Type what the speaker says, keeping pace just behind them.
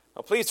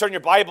Now, please turn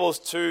your Bibles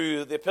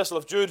to the Epistle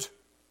of Jude.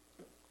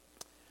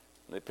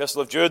 The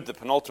Epistle of Jude, the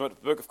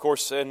penultimate book, of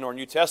course, in our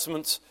New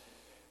Testament.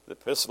 The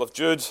Epistle of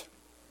Jude.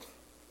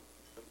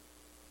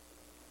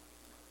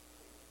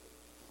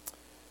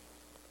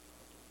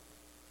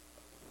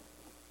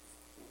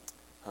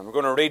 And we're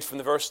going to read from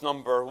the verse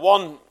number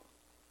 1.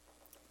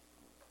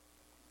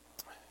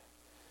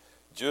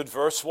 Jude,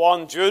 verse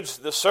 1. Jude,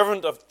 the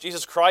servant of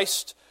Jesus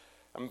Christ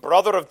and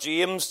brother of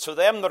James, to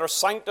them that are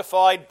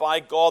sanctified by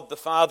God the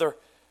Father,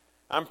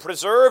 and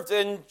preserved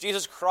in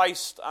Jesus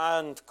Christ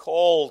and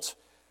called,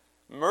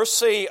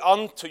 mercy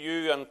unto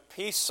you and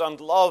peace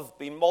and love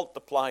be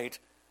multiplied.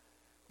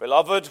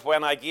 Beloved,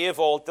 when I gave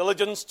all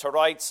diligence to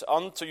write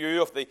unto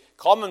you of the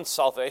common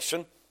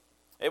salvation,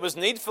 it was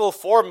needful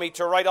for me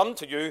to write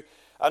unto you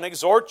and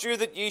exhort you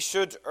that ye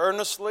should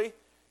earnestly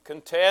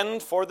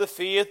contend for the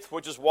faith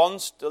which is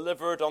once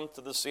delivered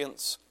unto the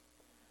saints.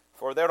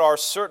 For there are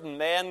certain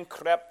men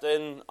crept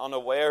in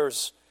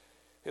unawares,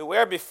 who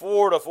were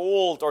before of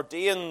old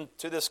ordained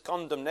to this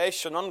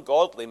condemnation,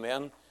 ungodly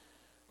men,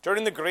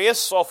 turning the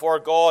grace of our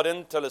God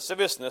into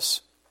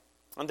lasciviousness,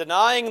 and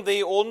denying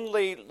the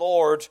only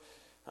Lord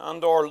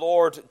and our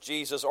Lord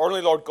Jesus,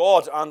 only Lord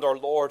God and our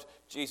Lord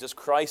Jesus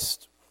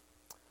Christ.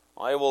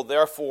 I will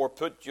therefore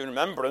put you in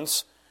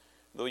remembrance,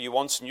 though you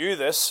once knew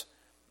this,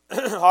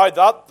 how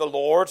that the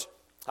Lord,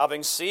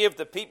 having saved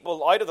the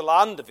people out of the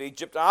land of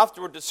Egypt,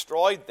 afterward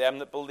destroyed them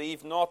that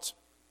believed not.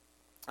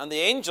 And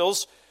the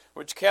angels,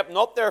 which kept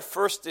not their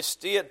first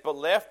estate, but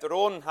left their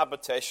own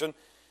habitation,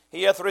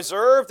 he hath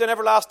reserved in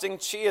everlasting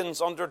chains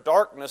under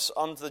darkness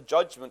unto the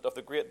judgment of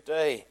the great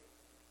day.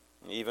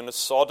 Even as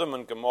Sodom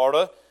and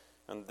Gomorrah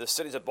and the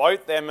cities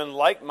about them in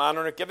like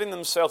manner, giving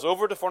themselves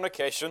over to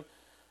fornication,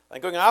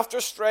 and going after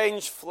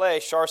strange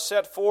flesh, are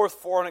set forth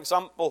for an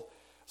example,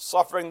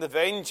 suffering the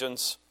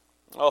vengeance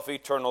of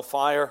eternal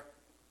fire.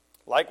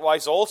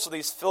 Likewise also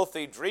these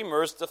filthy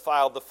dreamers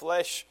defile the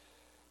flesh,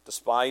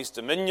 despise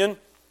dominion,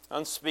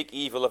 and speak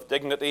evil of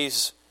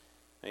dignities.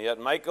 And yet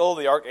Michael,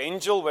 the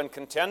archangel, when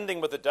contending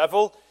with the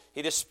devil,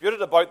 he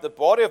disputed about the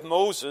body of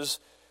Moses,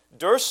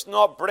 durst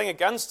not bring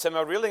against him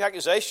a railing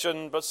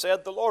accusation, but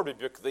said, The Lord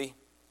rebuke thee.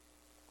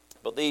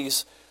 But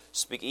these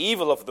speak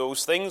evil of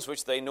those things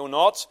which they know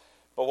not,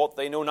 but what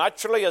they know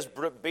naturally as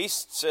brute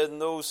beasts, in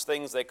those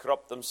things they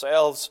corrupt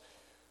themselves.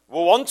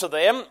 Woe unto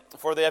them,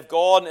 for they have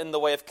gone in the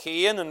way of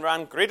Cain, and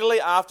ran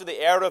greedily after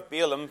the heir of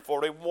Balaam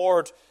for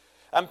reward,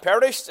 and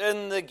perished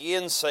in the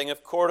gainsaying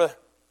of Korah.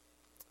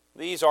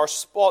 These are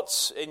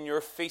spots in your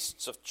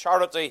feasts of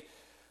charity,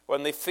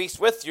 when they feast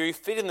with you,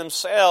 feeding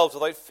themselves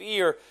without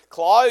fear.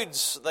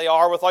 Clouds they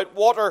are without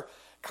water,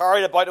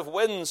 carried about of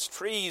winds,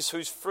 trees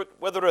whose fruit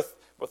withereth,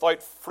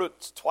 without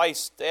fruit,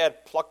 twice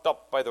dead, plucked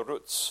up by the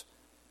roots.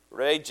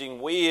 Raging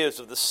waves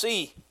of the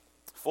sea,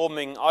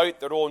 foaming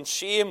out their own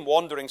shame,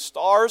 wandering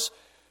stars,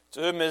 to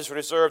whom is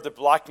reserved the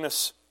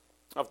blackness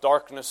of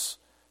darkness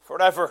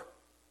forever.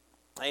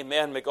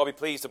 Amen. May God be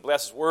pleased to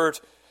bless His word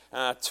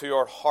to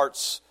our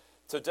hearts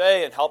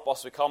today and help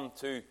us to come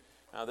to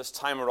this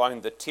time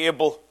around the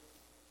table.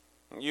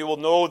 You will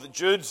know that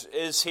Jude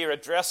is here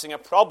addressing a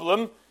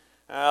problem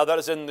that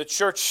is in the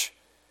church.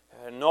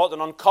 Not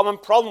an uncommon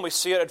problem. We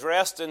see it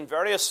addressed in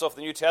various of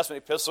the New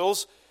Testament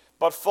epistles,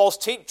 but false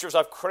teachers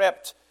have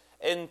crept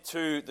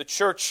into the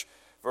church.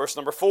 Verse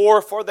number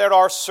 4, for there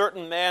are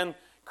certain men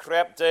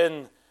crept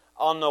in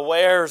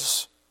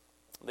unawares.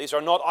 These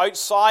are not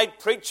outside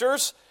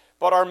preachers,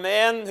 but are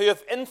men who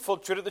have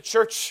infiltrated the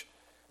church.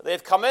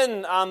 They've come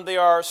in and they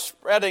are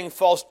spreading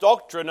false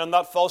doctrine, and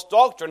that false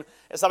doctrine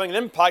is having an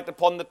impact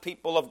upon the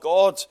people of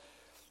God.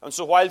 And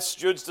so whilst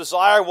Jude's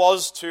desire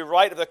was to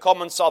write of the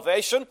common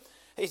salvation,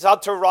 he's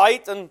had to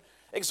write and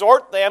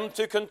exhort them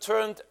to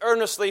contend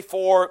earnestly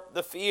for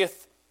the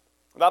faith,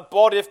 that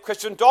body of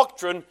Christian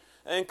doctrine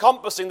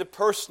encompassing the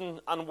person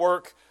and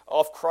work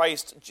of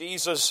Christ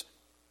Jesus.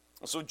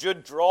 And so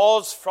Jude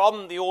draws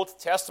from the Old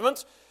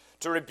Testament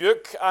to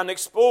rebuke and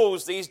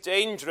expose these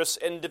dangerous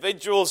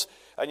individuals.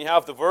 And you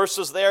have the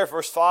verses there,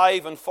 verse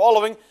 5 and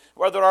following,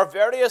 where there are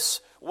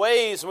various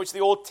ways in which the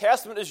Old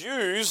Testament is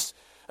used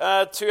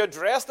to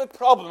address the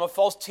problem of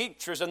false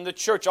teachers in the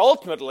church,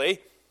 ultimately,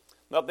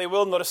 that they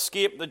will not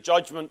escape the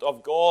judgment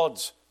of God.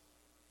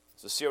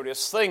 It's a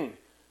serious thing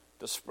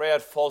to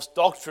spread false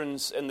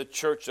doctrines in the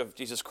church of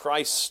Jesus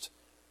Christ.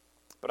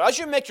 But as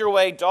you make your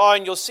way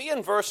down, you'll see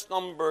in verse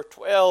number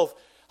 12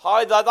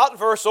 how that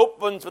verse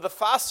opens with a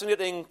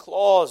fascinating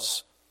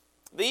clause.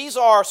 These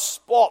are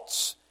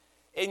spots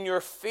in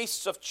your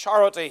feasts of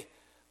charity,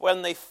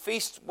 when they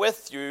feast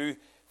with you,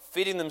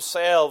 feeding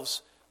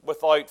themselves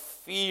without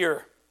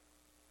fear.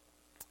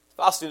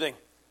 Fascinating.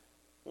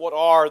 What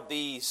are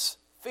these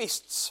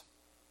feasts?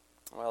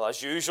 Well,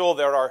 as usual,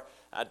 there are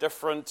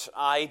different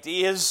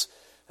ideas.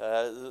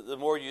 The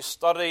more you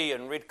study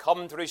and read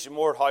commentaries, the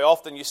more how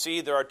often you see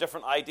there are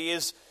different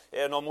ideas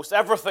in almost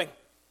everything.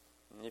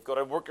 And you've got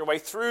to work your way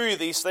through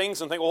these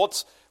things and think, well,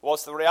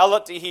 what's the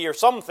reality here?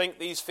 Some think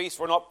these feasts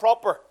were not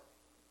proper.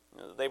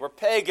 They were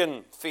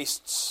pagan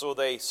feasts, so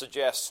they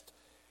suggest.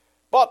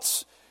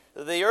 But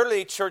the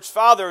early church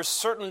fathers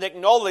certainly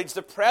acknowledged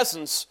the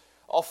presence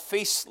of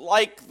feasts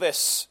like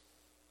this.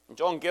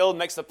 John Gill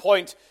makes the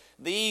point,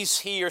 these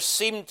here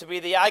seem to be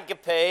the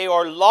agape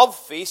or love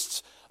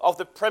feasts of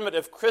the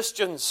primitive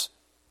Christians.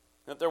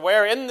 That there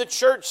were in the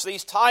church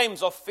these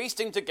times of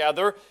feasting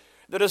together,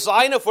 the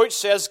design of which,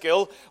 says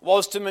Gill,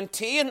 was to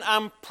maintain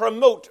and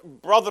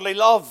promote brotherly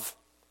love,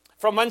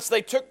 from whence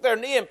they took their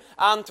name,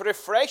 and to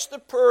refresh the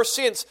poor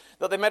saints,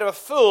 that they might have a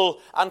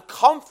full and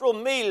comfortable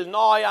meal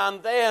now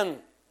and then.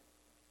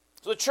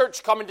 So the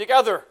church coming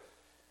together,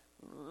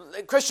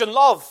 Christian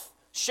love,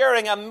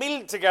 sharing a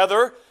meal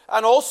together,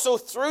 and also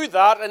through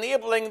that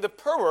enabling the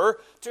poor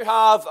to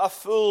have a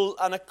full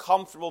and a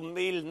comfortable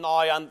meal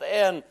now and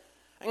then.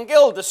 And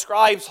Gill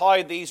describes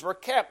how these were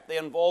kept. They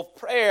involved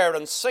prayer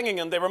and singing,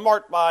 and they were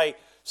marked by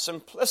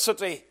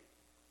simplicity.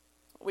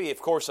 We,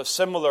 of course, have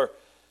similar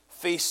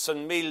feasts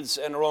and meals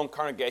in our own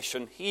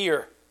congregation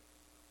here.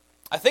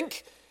 I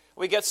think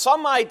we get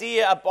some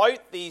idea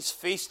about these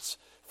feasts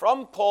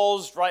from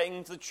Paul's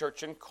writing to the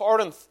church in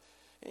Corinth.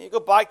 And you go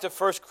back to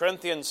 1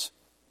 Corinthians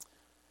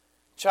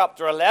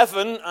chapter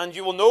 11, and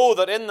you will know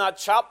that in that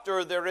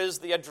chapter there is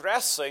the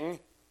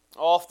addressing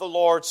of the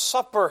Lord's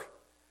Supper.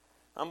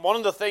 And one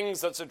of the things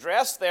that's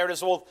addressed there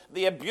is, well,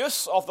 the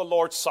abuse of the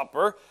Lord's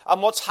Supper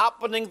and what's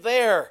happening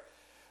there.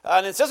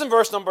 And it says in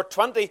verse number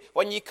 20,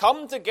 when ye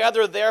come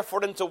together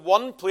therefore into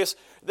one place,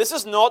 this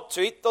is not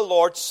to eat the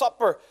Lord's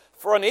Supper.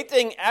 For in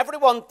eating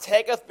everyone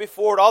taketh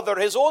before other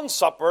his own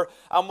supper,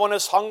 and one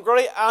is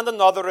hungry and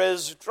another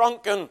is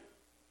drunken.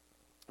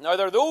 Now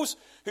there are those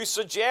who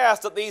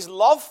suggest that these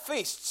love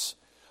feasts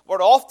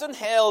were often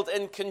held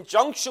in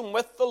conjunction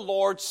with the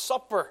Lord's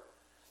Supper.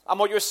 And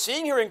what you're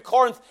seeing here in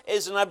Corinth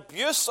is an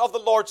abuse of the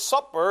Lord's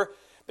Supper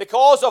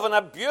because of an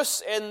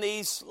abuse in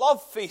these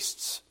love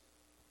feasts.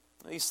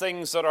 These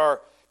things that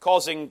are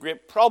causing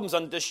great problems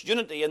and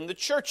disunity in the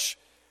church.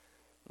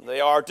 They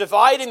are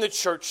dividing the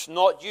church,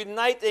 not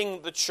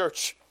uniting the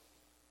church.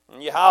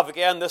 And you have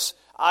again this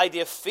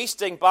idea of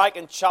feasting back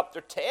in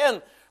chapter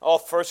 10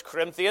 of 1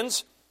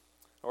 Corinthians,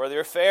 where they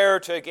refer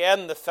to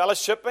again the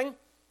fellowshipping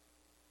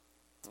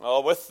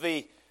with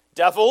the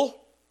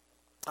devil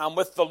and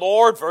with the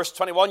Lord. Verse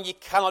 21, ye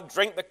cannot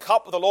drink the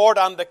cup of the Lord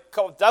and the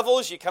cup of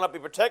devils. Ye cannot be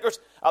partakers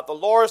at the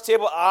Lord's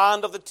table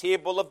and of the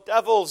table of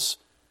devils.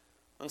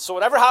 And so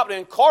whatever happened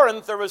in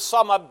Corinth, there was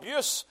some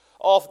abuse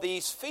of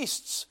these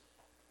feasts.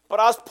 But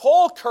as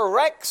Paul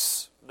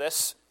corrects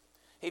this,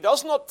 he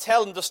does not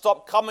tell them to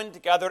stop coming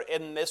together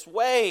in this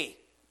way.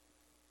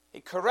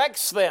 He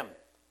corrects them.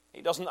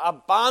 He doesn't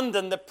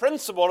abandon the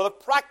principle or the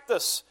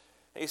practice.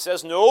 He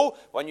says, no,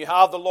 when you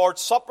have the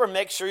Lord's Supper,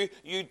 make sure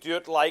you do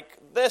it like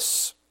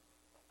this.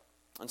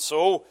 And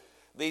so,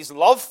 these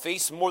love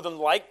feasts, more than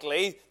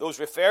likely, those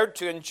referred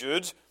to in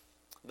Jude,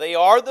 they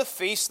are the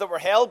feasts that were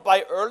held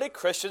by early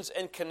Christians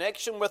in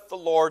connection with the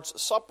Lord's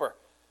Supper.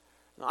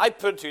 Now, I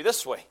put it to you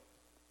this way.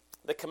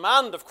 The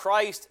command of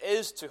Christ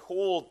is to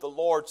hold the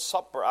Lord's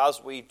Supper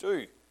as we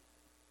do,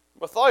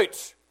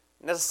 without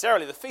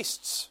necessarily the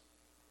feasts.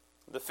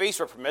 The feasts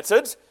were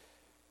permitted,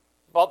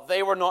 but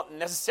they were not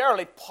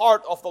necessarily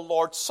part of the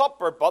Lord's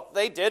Supper, but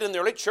they did in the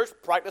early church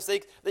practice,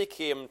 they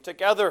came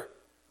together.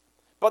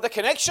 But the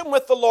connection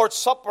with the Lord's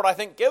Supper, I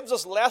think, gives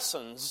us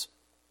lessons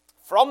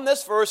from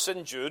this verse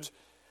in Jude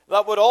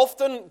that would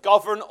often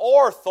govern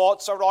our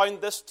thoughts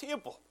around this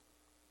table.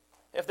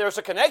 If there's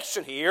a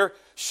connection here,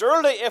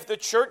 surely if the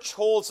church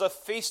holds a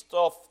feast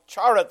of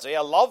charity,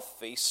 a love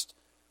feast,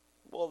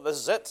 well, this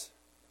is it.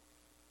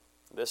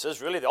 This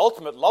is really the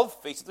ultimate love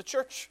feast of the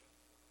church.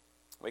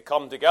 We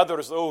come together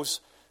as those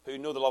who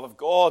know the love of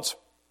God.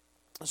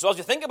 And so as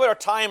you think about our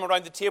time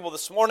around the table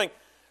this morning,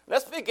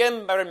 let's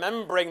begin by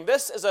remembering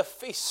this is a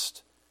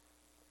feast.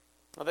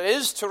 That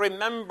is to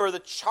remember the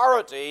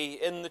charity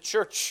in the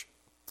church.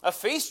 A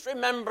feast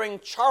remembering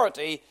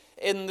charity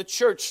in the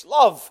church.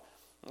 Love.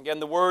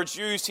 Again, the words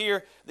used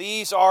here,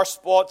 these are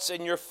spots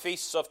in your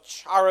feasts of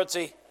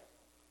charity.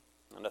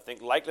 And I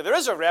think likely there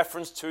is a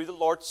reference to the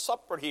Lord's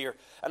Supper here.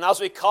 And as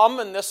we come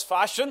in this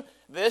fashion,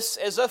 this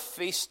is a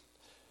feast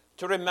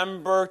to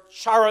remember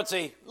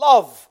charity,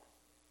 love.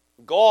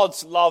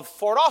 God's love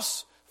for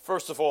us,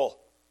 first of all.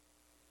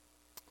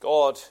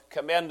 God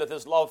commendeth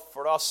his love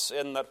for us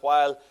in that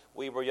while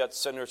we were yet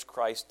sinners,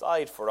 Christ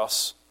died for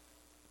us.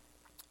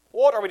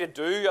 What are we to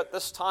do at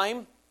this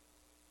time?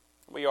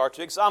 We are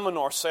to examine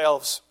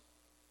ourselves.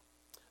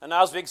 And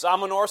as we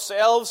examine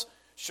ourselves,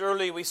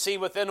 surely we see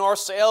within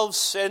ourselves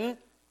sin.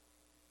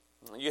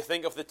 You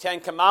think of the Ten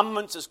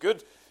Commandments as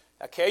good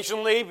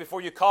occasionally before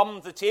you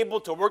come to the table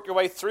to work your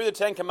way through the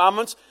Ten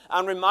Commandments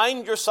and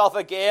remind yourself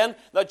again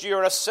that you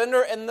are a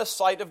sinner in the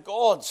sight of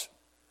God.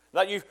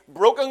 That you've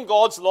broken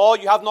God's law,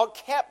 you have not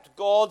kept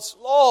God's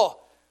law.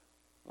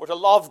 We're to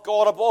love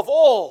God above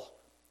all.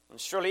 And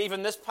surely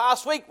even this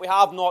past week we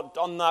have not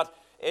done that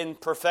in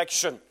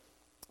perfection.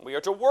 We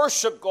are to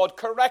worship God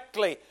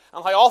correctly.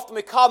 And how often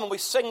we come and we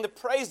sing the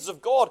praises of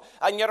God,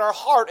 and yet our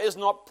heart is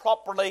not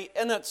properly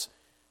in it.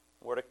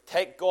 We're to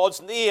take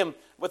God's name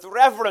with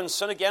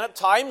reverence. And again, at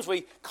times,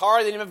 we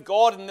carry the name of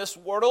God in this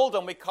world,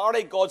 and we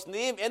carry God's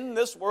name in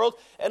this world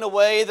in a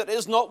way that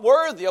is not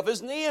worthy of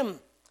his name.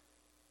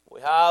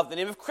 We have the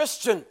name of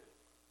Christian,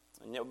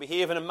 and yet we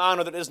behave in a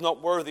manner that is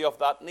not worthy of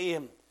that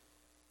name.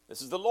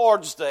 This is the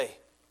Lord's Day.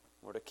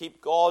 We're to keep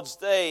God's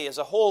day as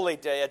a holy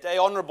day, a day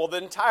honorable, the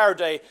entire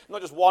day,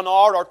 not just 1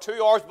 hour or 2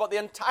 hours, but the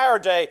entire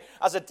day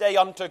as a day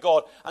unto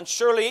God. And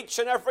surely each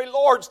and every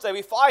Lord's Day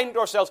we find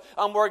ourselves,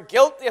 and we're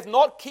guilty of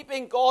not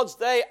keeping God's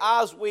day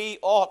as we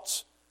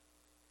ought.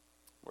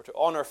 We're to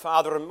honor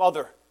father and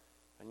mother,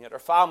 and yet our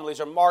families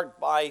are marked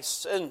by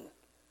sin.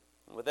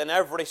 And within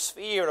every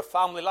sphere of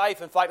family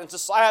life, in fact in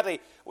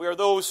society, we are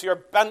those who are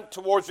bent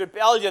towards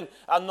rebellion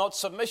and not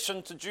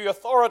submission to due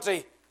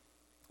authority.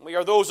 We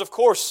are those, of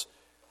course,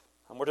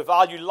 and we're to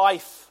value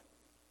life.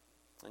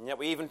 And yet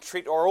we even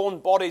treat our own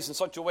bodies in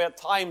such a way at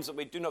times that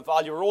we do not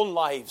value our own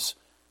lives.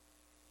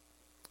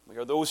 We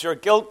are those who are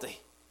guilty.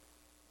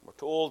 We're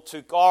told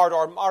to guard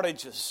our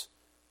marriages.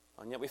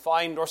 And yet we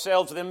find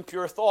ourselves with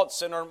impure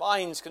thoughts in our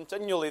minds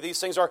continually.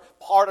 These things are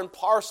part and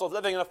parcel of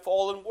living in a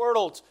fallen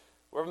world.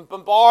 We're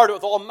bombarded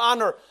with all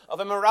manner of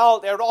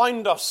immorality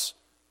around us.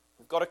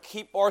 We've got to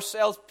keep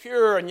ourselves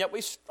pure, and yet we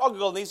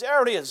struggle in these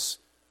areas.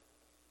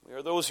 We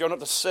are those who are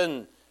not to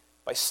sin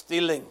by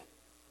stealing.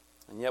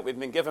 And yet we've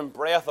been given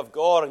breath of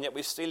God, and yet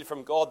we steal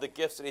from God the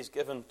gifts that he's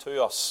given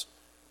to us.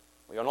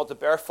 We are not to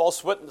bear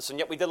false witness, and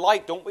yet we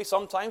delight, don't we,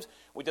 sometimes?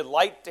 We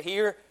delight to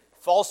hear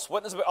false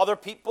witness about other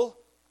people.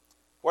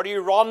 Where do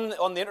you run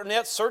on the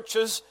internet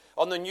searches,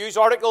 on the news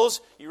articles?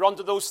 You run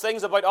to those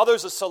things about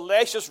others, the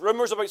salacious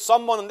rumors about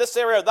someone in this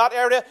area or that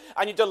area,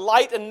 and you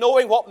delight in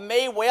knowing what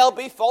may well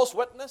be false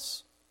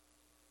witness.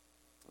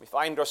 We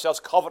find ourselves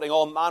coveting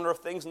all manner of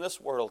things in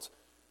this world.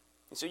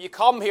 And so you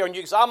come here and you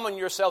examine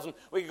yourselves, and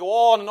we go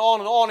on and on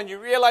and on, and you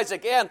realize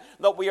again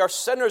that we are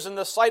sinners in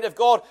the sight of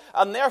God,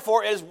 and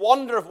therefore it is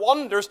wonder of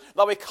wonders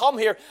that we come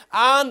here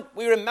and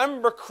we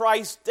remember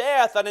Christ's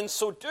death, and in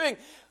so doing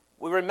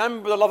we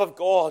remember the love of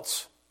God.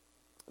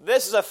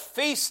 This is a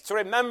feast to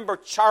remember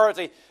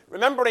charity,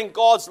 remembering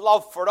God's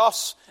love for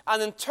us,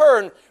 and in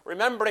turn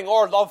remembering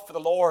our love for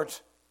the Lord.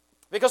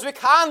 Because we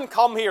can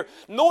come here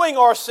knowing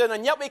our sin,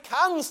 and yet we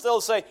can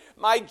still say,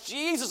 "My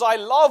Jesus, I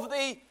love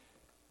thee.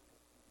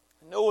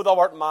 Know thou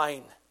art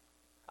mine."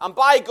 And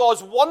by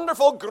God's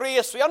wonderful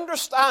grace, we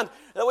understand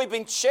that we've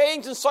been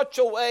changed in such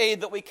a way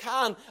that we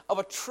can, of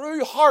a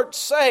true heart,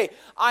 say,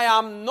 "I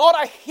am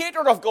not a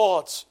hater of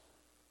God.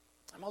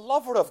 I'm a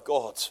lover of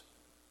God."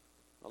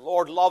 The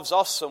Lord loves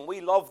us, and we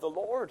love the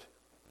Lord.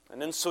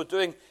 And in so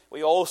doing,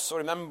 we also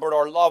remember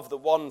our love the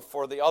one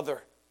for the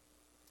other.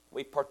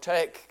 We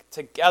partake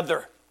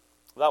together.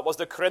 That was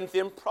the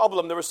Corinthian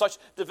problem. There was such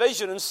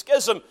division and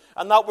schism,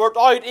 and that worked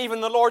out even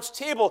in the Lord's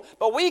table.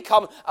 But we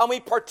come and we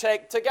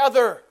partake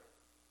together.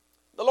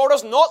 The Lord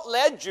has not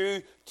led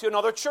you to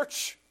another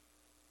church.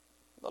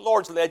 The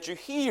Lord's led you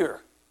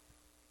here.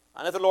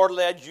 And if the Lord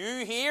led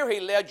you here, he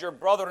led your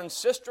brother and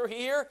sister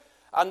here,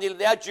 and he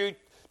led you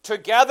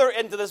together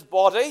into this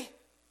body.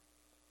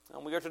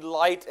 And we are to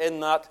delight in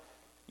that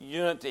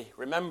unity,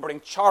 remembering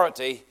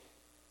charity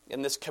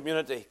in this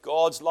community.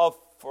 God's love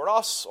for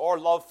us, our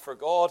love for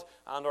God,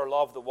 and our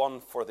love the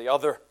one for the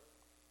other.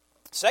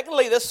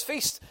 Secondly, this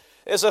feast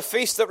is a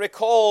feast that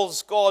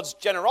recalls God's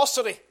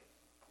generosity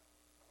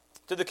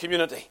to the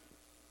community.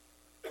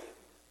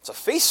 It's a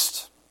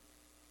feast.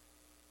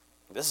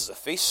 This is a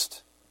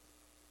feast.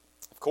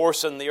 Of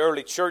course, in the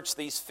early church,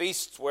 these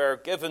feasts were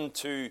given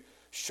to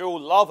show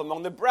love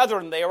among the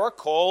brethren. They were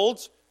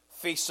called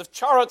feasts of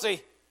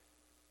charity,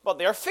 but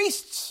they are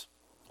feasts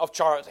of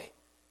charity.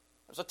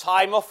 There's a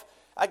time of,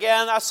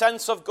 again, a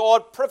sense of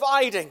God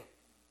providing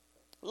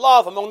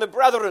love among the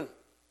brethren,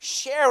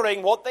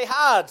 sharing what they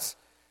had.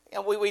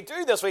 And we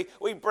do this.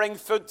 We bring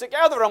food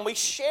together and we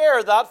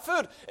share that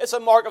food. It's a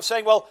mark of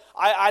saying, well,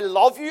 I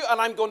love you and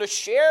I'm going to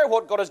share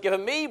what God has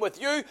given me with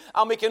you,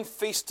 and we can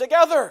feast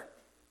together.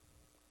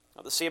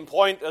 At the same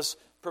point as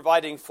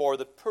providing for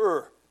the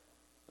poor.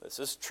 This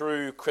is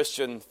true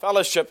Christian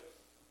fellowship,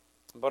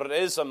 but it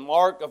is a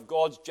mark of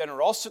God's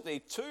generosity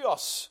to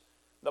us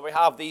that we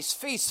have these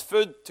feasts,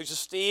 food to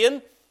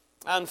sustain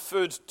and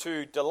food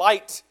to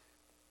delight.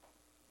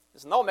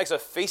 Isn't that what makes a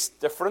feast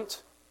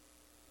different?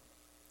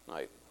 Now,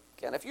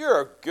 again, if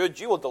you're good,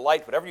 you will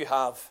delight whatever you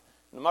have.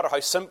 No matter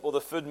how simple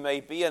the food may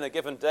be in a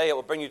given day, it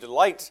will bring you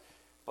delight.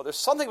 But there's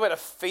something about a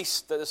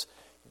feast that is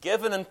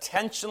given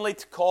intentionally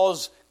to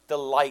cause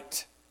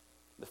delight.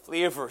 The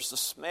flavors, the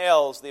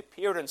smells, the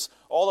appearance,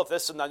 all of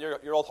this, and then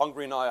you're all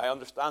hungry now, I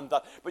understand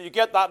that. But you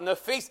get that in a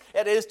feast.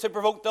 It is to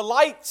provoke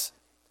delight.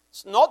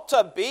 It's not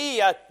to be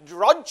a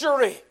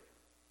drudgery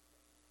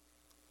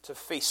to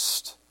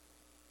feast.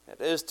 It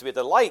is to be a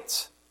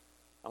delight.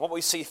 And what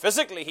we see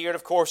physically here,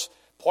 of course,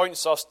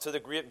 points us to the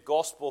great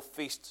gospel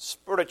feast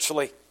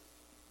spiritually.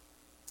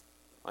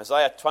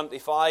 Isaiah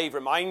 25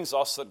 reminds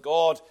us that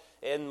God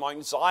in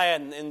Mount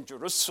Zion in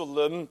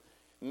Jerusalem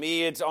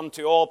made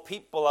unto all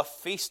people a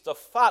feast of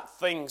fat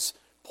things,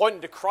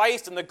 pointing to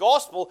Christ in the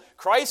gospel.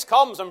 Christ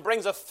comes and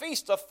brings a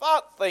feast of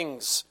fat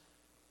things.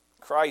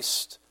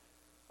 Christ.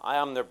 I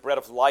am the bread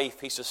of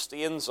life. He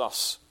sustains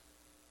us.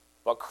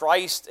 But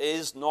Christ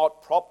is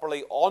not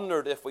properly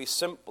honored if we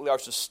simply are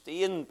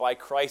sustained by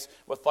Christ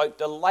without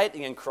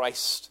delighting in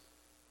Christ.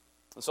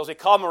 And so as we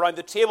come around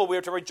the table, we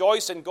are to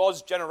rejoice in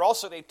God's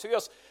generosity to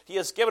us. He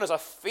has given us a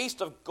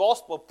feast of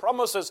gospel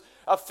promises,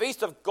 a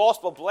feast of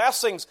gospel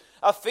blessings,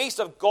 a feast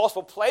of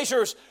gospel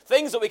pleasures,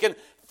 things that we can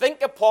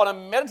think upon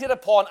and meditate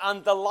upon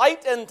and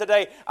delight in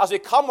today as we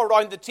come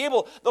around the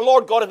table. The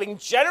Lord God has been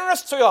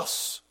generous to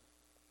us,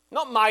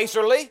 not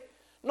miserly,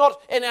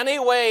 not in any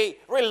way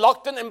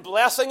reluctant in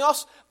blessing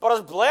us, but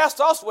has blessed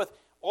us with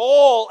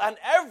all and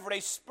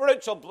every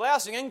spiritual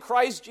blessing in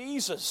Christ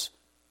Jesus.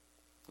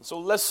 And so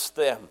list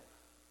them.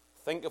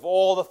 Think of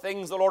all the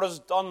things the Lord has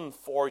done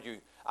for you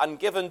and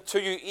given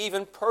to you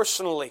even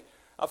personally.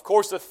 Of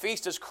course, the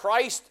feast is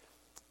Christ,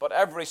 but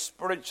every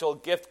spiritual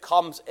gift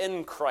comes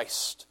in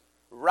Christ,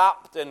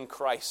 wrapped in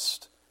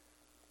Christ.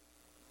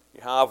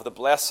 You have the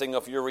blessing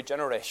of your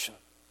regeneration.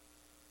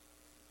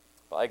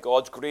 By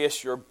God's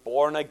grace, you're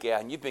born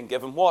again. You've been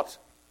given what?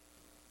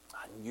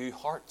 A new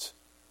heart.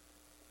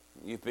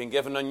 You've been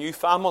given a new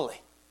family,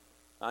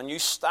 a new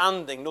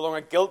standing, no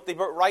longer guilty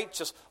but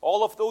righteous.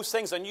 All of those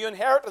things, a new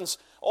inheritance.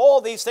 All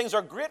these things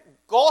are great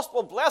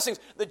gospel blessings.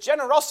 The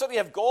generosity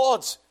of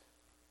God.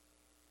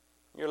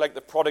 You're like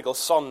the prodigal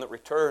son that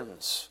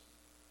returns.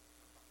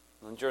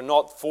 And you're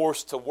not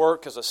forced to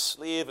work as a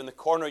slave in the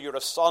corner. You're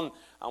a son.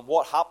 And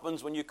what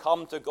happens when you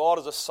come to God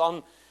as a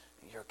son?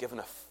 You're given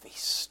a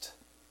feast.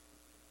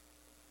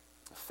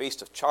 A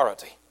feast of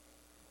charity,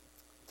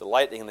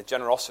 delighting in the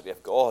generosity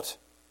of God.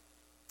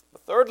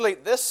 But thirdly,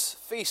 this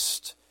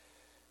feast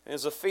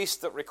is a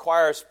feast that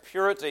requires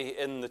purity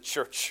in the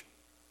church.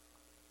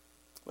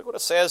 Look what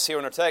it says here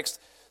in our text.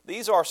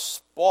 These are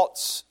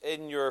spots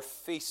in your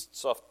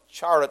feasts of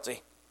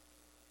charity.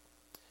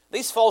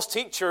 These false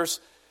teachers,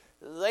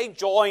 they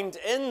joined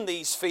in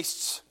these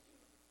feasts.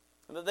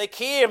 And they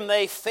came,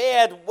 they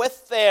fed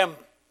with them,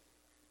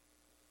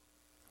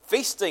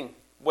 feasting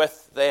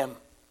with them.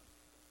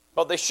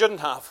 But they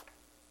shouldn't have.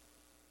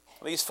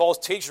 These false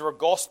teachers were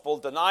gospel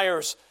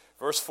deniers.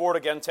 Verse 4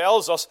 again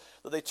tells us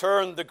that they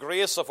turned the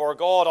grace of our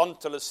God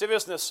unto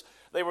lasciviousness.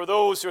 They were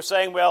those who were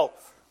saying, well,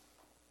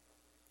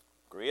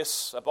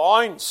 grace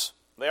abounds,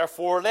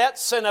 therefore let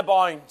sin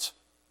abound.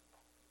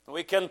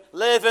 We can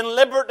live in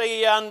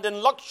liberty and in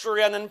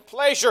luxury and in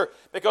pleasure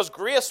because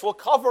grace will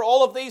cover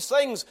all of these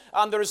things,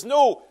 and there's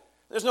no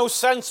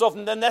sense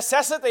of the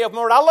necessity of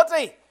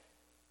morality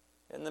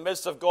in the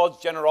midst of God's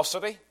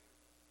generosity.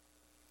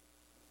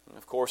 And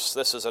of course,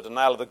 this is a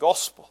denial of the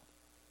gospel.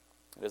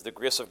 It is the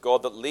grace of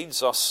God that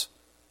leads us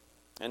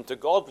into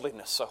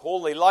godliness, a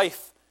holy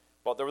life.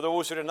 But there were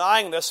those who are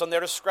denying this, and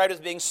they're described as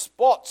being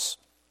spots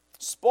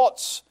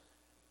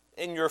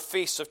in your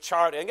feast of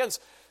charity. And again, it's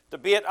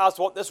debate as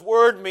to what this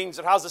word means.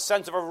 It has the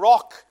sense of a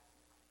rock.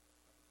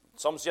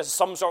 Some suggest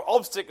some sort of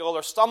obstacle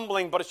or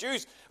stumbling, but it's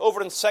used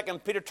over in 2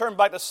 Peter. Turn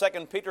back to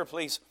 2 Peter,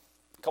 please.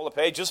 A couple of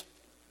pages.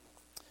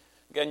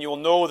 Again, you will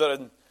know that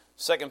in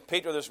 2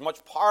 Peter, there's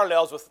much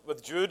parallels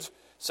with Jude.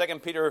 2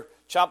 Peter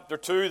chapter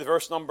 2, the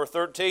verse number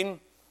 13.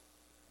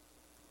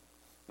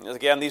 And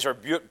again, these are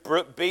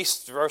brute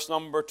beasts. Verse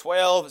number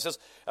 12, it says,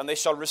 and they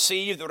shall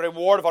receive the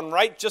reward of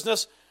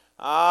unrighteousness,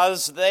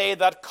 as they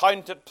that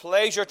count it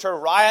pleasure to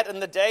riot in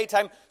the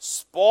daytime.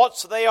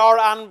 Spots they are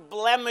and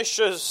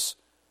blemishes.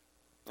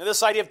 And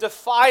this idea of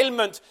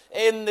defilement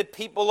in the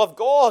people of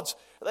God.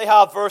 They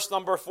have, verse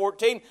number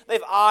 14, they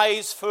have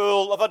eyes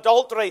full of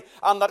adultery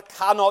and that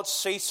cannot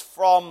cease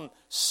from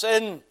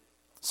sin.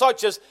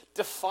 Such as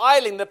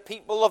defiling the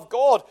people of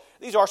God.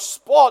 These are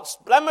spots,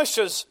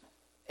 blemishes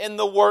in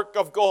the work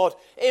of God.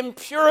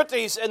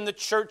 Impurities in the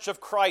church of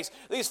Christ.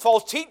 These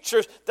false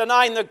teachers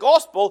denying the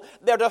gospel,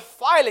 they're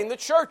defiling the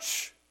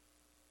church.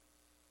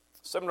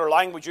 Similar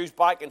language used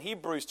back in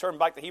Hebrews. Turn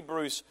back to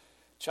Hebrews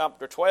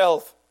chapter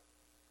 12.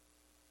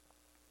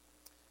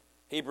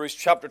 Hebrews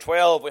chapter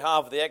 12, we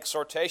have the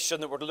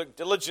exhortation that we're to look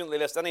diligently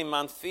lest any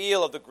man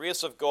fail of the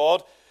grace of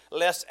God,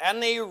 lest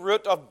any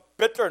root of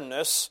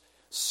bitterness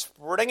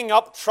springing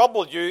up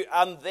trouble you,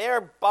 and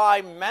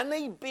thereby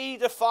many be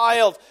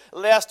defiled,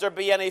 lest there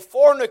be any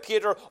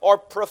fornicator or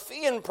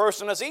profane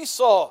person as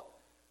Esau.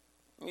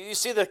 You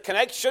see the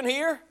connection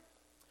here?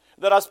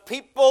 That as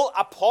people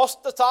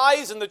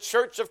apostatize in the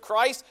church of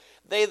Christ,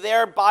 they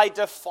thereby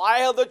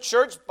defile the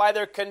church by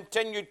their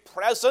continued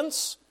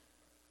presence.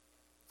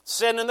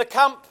 Sin in the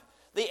camp,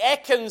 the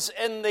Achans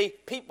in the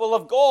people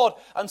of God.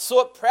 And so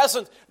at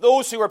present,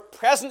 those who are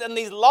present in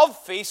these love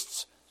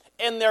feasts,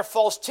 in their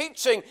false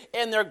teaching,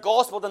 in their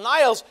gospel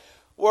denials,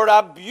 were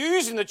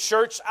abusing the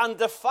church and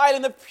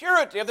defiling the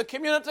purity of the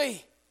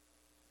community.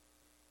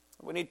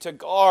 We need to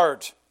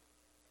guard.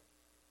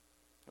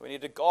 We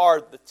need to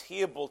guard the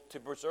table to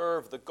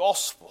preserve the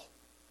gospel.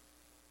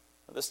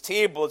 This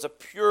table is a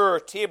pure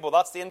table.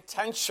 That's the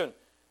intention.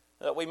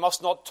 That we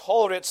must not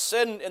tolerate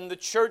sin in the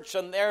church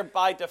and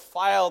thereby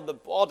defile the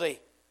body.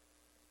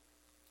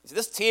 See,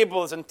 this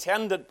table is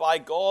intended by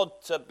God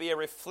to be a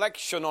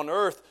reflection on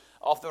earth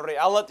of the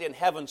reality in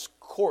heaven's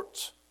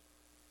court.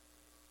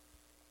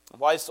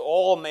 Whilst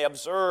all may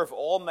observe,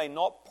 all may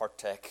not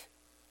partake.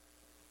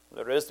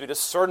 There is to be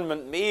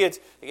discernment made,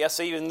 yes,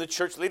 even in the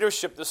church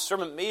leadership,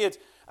 discernment made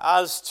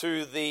as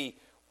to the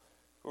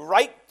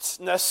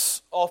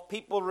rightness of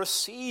people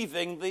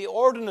receiving the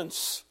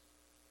ordinance.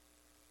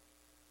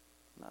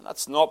 And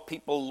that's not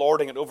people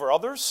lording it over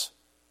others.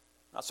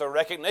 That's a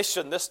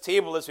recognition. This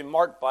table is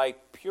marked by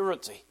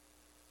purity.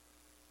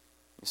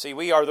 You see,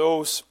 we are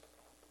those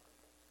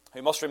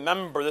who must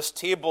remember this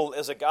table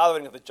is a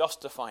gathering of the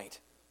justified.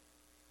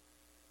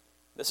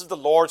 This is the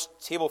Lord's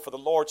table for the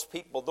Lord's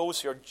people,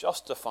 those who are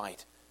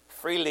justified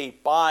freely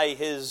by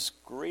His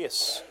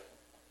grace.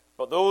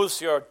 But those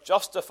who are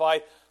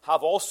justified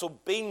have also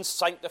been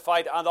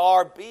sanctified and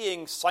are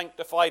being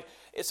sanctified.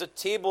 It's a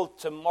table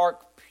to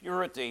mark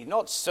purity,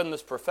 not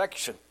sinless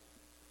perfection.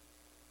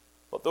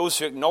 But those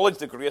who acknowledge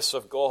the grace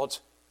of God,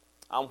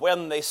 and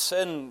when they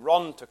sin,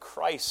 run to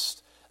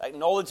Christ,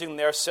 acknowledging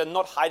their sin,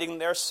 not hiding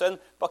their sin,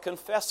 but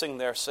confessing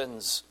their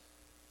sins,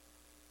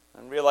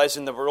 and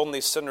realizing that we're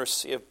only sinners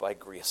saved by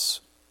grace.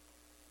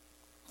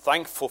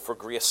 Thankful for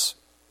grace,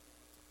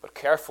 but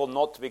careful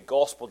not to be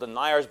gospel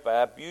deniers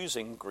by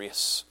abusing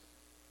grace.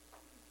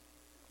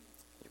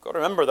 You've got to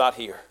remember that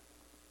here.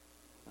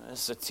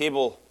 This is a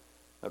table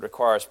that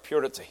requires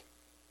purity.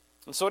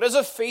 And so it is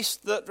a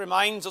feast that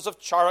reminds us of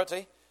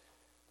charity,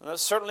 and it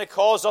certainly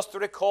calls us to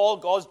recall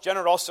God's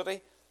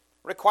generosity,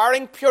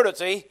 requiring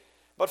purity,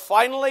 but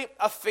finally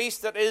a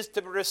feast that is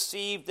to be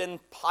received in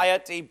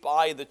piety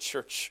by the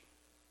church.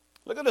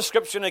 Look at the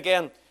description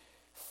again.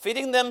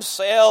 Feeding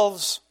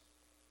themselves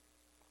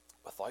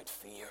without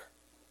fear.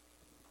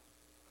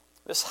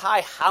 This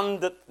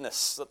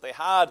high-handedness that they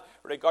had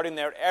regarding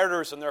their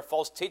errors and their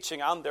false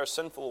teaching and their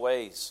sinful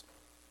ways.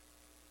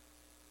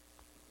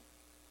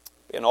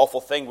 Be an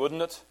awful thing,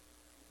 wouldn't it?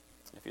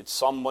 If you had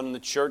someone in the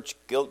church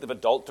guilty of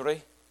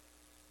adultery,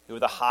 who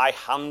with a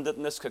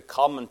high-handedness could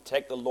come and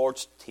take the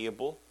Lord's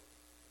table.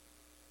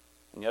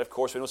 And yet, of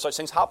course, we know such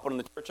things happen in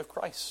the Church of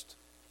Christ.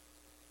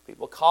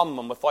 People come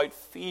and without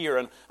fear.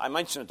 And I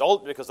mention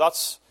adultery because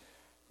that's,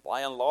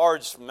 by and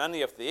large,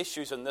 many of the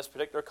issues in this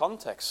particular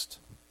context.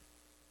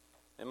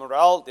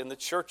 Immorality in the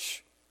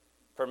church,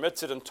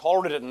 permitted and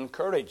tolerated and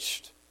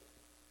encouraged.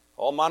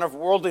 All manner of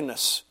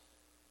worldliness.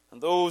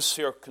 And those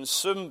who are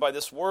consumed by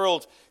this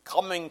world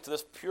coming to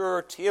this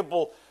pure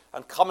table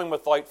and coming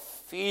without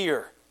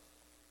fear.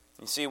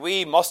 You see,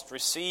 we must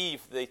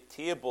receive the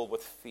table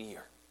with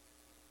fear.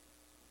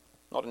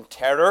 Not in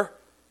terror,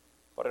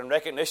 but in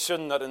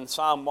recognition that in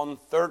Psalm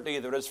 130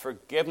 there is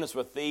forgiveness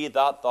with thee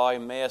that thou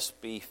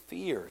mayest be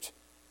feared.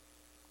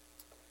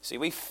 See,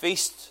 we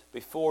feast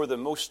before the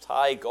Most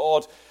High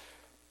God.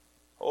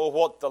 Oh,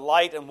 what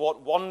delight and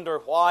what wonder.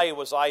 Why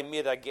was I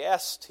made a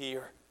guest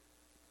here?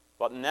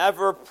 But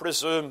never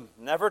presume,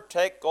 never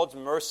take God's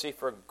mercy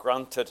for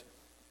granted.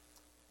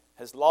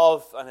 His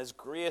love and His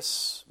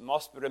grace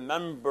must be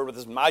remembered with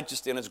His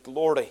majesty and His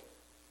glory.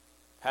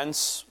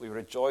 Hence, we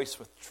rejoice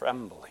with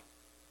trembling.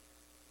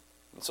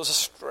 And so it's a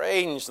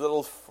strange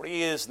little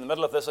phrase in the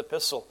middle of this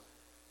epistle,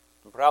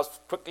 and perhaps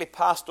quickly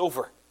passed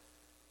over.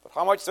 But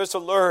how much there is to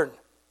learn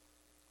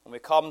when we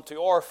come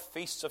to our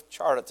feasts of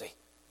charity,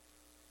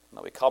 and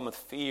that we come with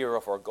fear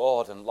of our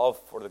God and love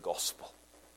for the gospel.